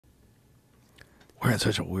We're in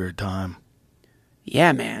such a weird time.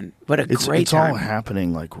 Yeah, man. What a great It's time. all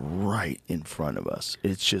happening like right in front of us.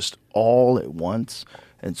 It's just all at once,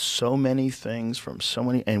 and so many things from so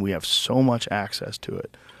many, and we have so much access to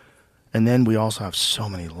it. And then we also have so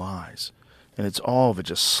many lies. And it's all of it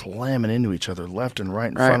just slamming into each other left and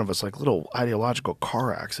right in front of us like little ideological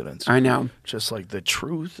car accidents. I know. Just like the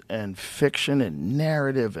truth and fiction and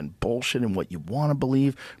narrative and bullshit and what you want to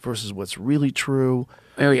believe versus what's really true.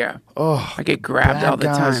 Oh, yeah. Oh, I get grabbed all the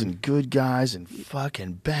bad guys time. and good guys and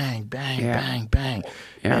fucking bang, bang, Yeah. bang, bang.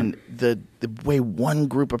 Yeah. And the way one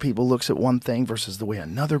group of people looks at one thing versus the way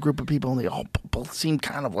another group of people, and they all both seem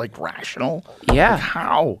kind of like rational. Yeah. Like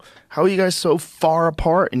how? How are you guys so far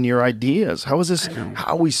apart in your ideas? How is this?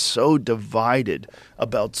 How are we so divided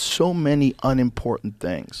about so many unimportant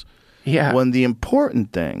things? Yeah. When the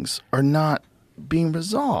important things are not being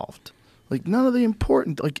resolved. Like none of the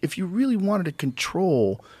important, like if you really wanted to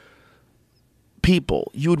control people,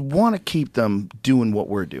 you would want to keep them doing what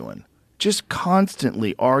we're doing. Just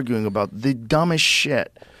constantly arguing about the dumbest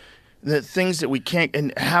shit, the things that we can't,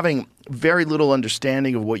 and having very little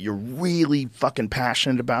understanding of what you're really fucking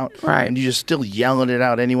passionate about. Right. And you just still yelling it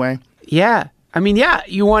out anyway. Yeah. I mean, yeah,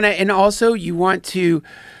 you want to, and also you want to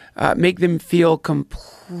make them feel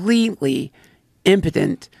completely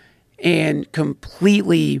impotent and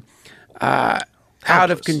completely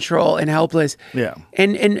out of control and helpless. Yeah.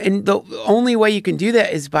 And the only way you can do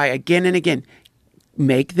that is by again and again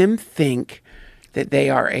make them think that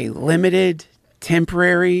they are a limited,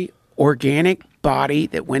 temporary, organic body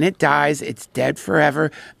that when it dies, it's dead forever.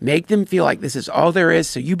 Make them feel like this is all there is,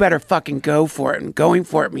 so you better fucking go for it. And going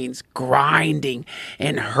for it means grinding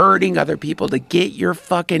and hurting other people to get your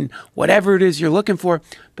fucking whatever it is you're looking for,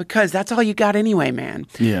 because that's all you got anyway, man.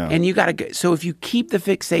 Yeah. And you got to go. So if you keep the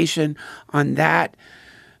fixation on that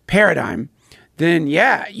paradigm, then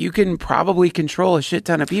yeah, you can probably control a shit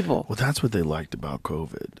ton of people. Well, that's what they liked about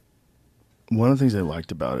COVID. One of the things they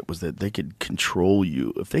liked about it was that they could control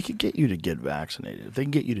you. If they could get you to get vaccinated, if they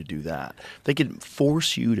can get you to do that, if they could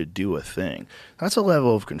force you to do a thing. That's a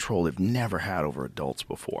level of control they've never had over adults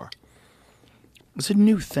before. It's a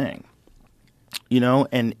new thing, you know,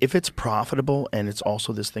 and if it's profitable and it's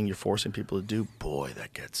also this thing you're forcing people to do, boy,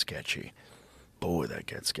 that gets sketchy. Boy, that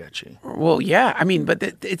gets sketchy. Well, yeah, I mean,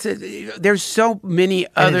 but there's so many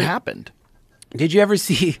other. And it happened. Did you ever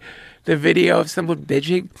see the video of someone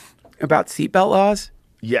bitching about seatbelt laws?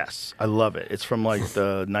 Yes, I love it. It's from like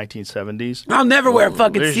the 1970s. I'll never wear a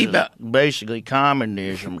fucking This is seatbelt. basically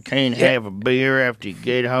communism. Can't have a beer after you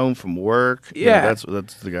get home from work. Yeah.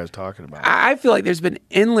 That's the guy's talking about. I feel like there's been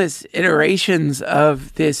endless iterations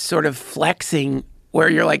of this sort of flexing where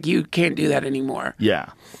you're like, you can't do that anymore. Yeah.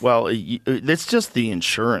 Well, it's just the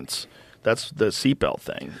insurance. That's the seatbelt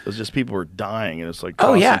thing. It was just people were dying, and it's like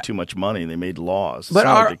costing too much money, and they made laws. It's But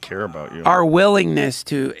not like they care about you. Our willingness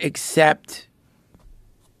to accept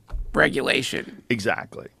regulation.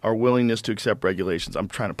 Exactly. Our willingness to accept regulations. I'm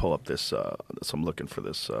trying to pull up this. I'm looking for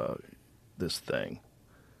this this thing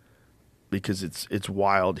because it's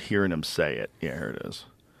wild hearing him say it. Yeah, here it is.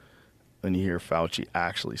 When you hear Fauci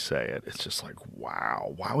actually say it, it's just like,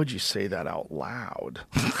 wow. Why would you say that out loud?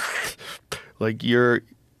 Like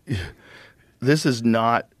this is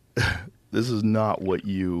not what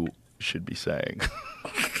you should be saying.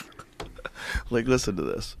 Like, listen to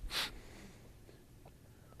this.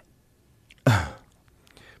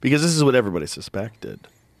 Because this is what everybody suspected,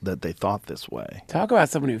 that they thought this way. Talk about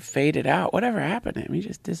someone who faded out. Whatever happened to him? He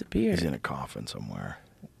just disappeared. He's in a coffin somewhere,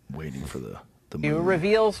 waiting for the He moon.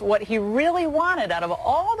 reveals what he really wanted out of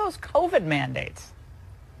all those COVID mandates.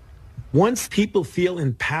 Once people feel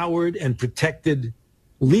empowered and protected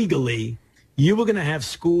legally, you were going to have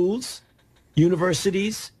schools,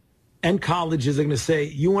 universities, and colleges are going to say,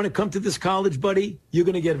 you want to come to this college, buddy? You're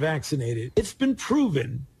going to get vaccinated. It's been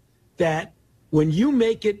proven that when you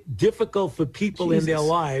make it difficult for people in their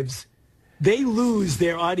lives, they lose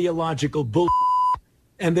their ideological bull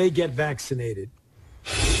and they get vaccinated.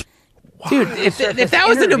 Dude, if that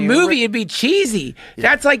was in a movie, it'd be cheesy. Yeah.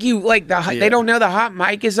 That's like they don't know the hot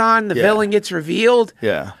mic is on, the villain gets revealed.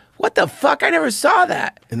 Yeah. What the fuck? I never saw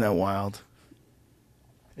that. Isn't that wild?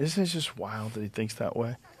 Isn't it just wild that he thinks that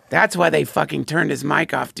way? That's why they fucking turned his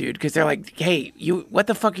mic off, dude. Because they're like, "Hey, what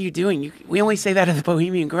the fuck are you doing? We only say that at the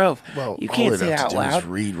Bohemian Grove. Well, you can't say that out loud." Is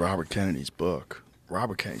read Robert Kennedy's book.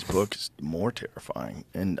 Robert Kennedy's book is more terrifying.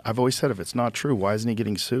 And I've always said, if it's not true, why isn't he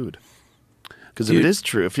getting sued? Because if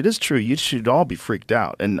it is true, you should all be freaked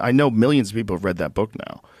out. And I know millions of people have read that book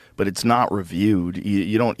now, but it's not reviewed.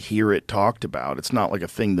 You don't hear it talked about. It's not like a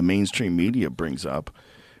thing the mainstream media brings up.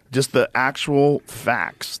 Just the actual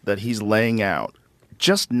facts that he's laying out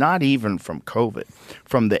just not even from COVID,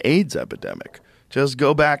 from the AIDS epidemic. Just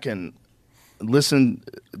go back and listen,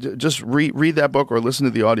 just read that book or listen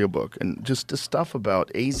to the audiobook. And just the stuff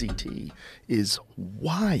about AZT is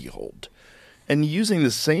wild. And using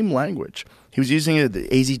the same language. He was using it, the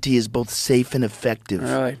AZT is both safe and effective.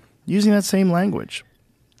 Really? Using that same language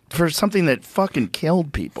for something that fucking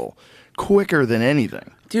killed people quicker than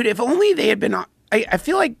anything. Dude, if only they had been, I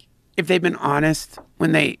feel like if they'd been honest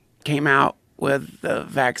when they came out with the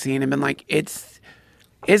vaccine and been like, it's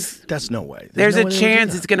that's no way. There's no a way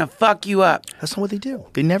chance it's going to fuck you up. That's not what they do.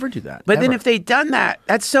 They never do that. But then ever. if they'd done that,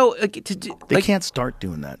 that's so, They can't start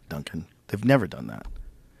doing that, Duncan. They've never done that.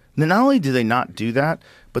 And not only do they not do that,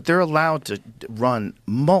 but they're allowed to run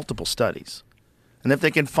multiple studies. And if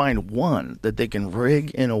they can find one that they can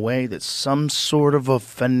rig in a way that some sort of a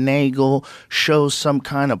finagle shows some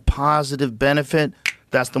kind of positive benefit,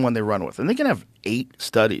 that's the one they run with. And they can have 8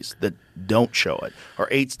 studies that don't show it or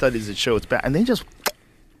 8 studies that show it's bad. And they just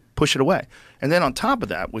push it away. And then on top of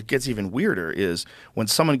that, what gets even weirder is when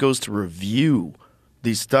someone goes to review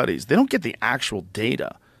these studies, they don't get the actual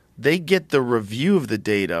data. They get the review of the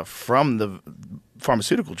data from the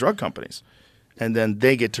pharmaceutical drug companies, and then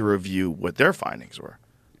they get to review what their findings were.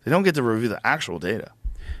 They don't get to review the actual data.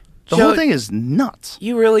 The whole thing is nuts.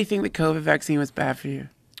 You really think the COVID vaccine was bad for you?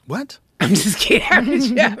 What? I'm just kidding.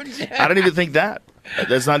 I don't even think that.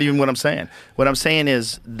 That's not even what I'm saying. What I'm saying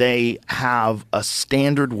is they have a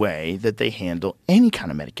standard way that they handle any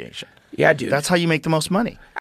kind of medication. Yeah, dude. That's how you make the most money.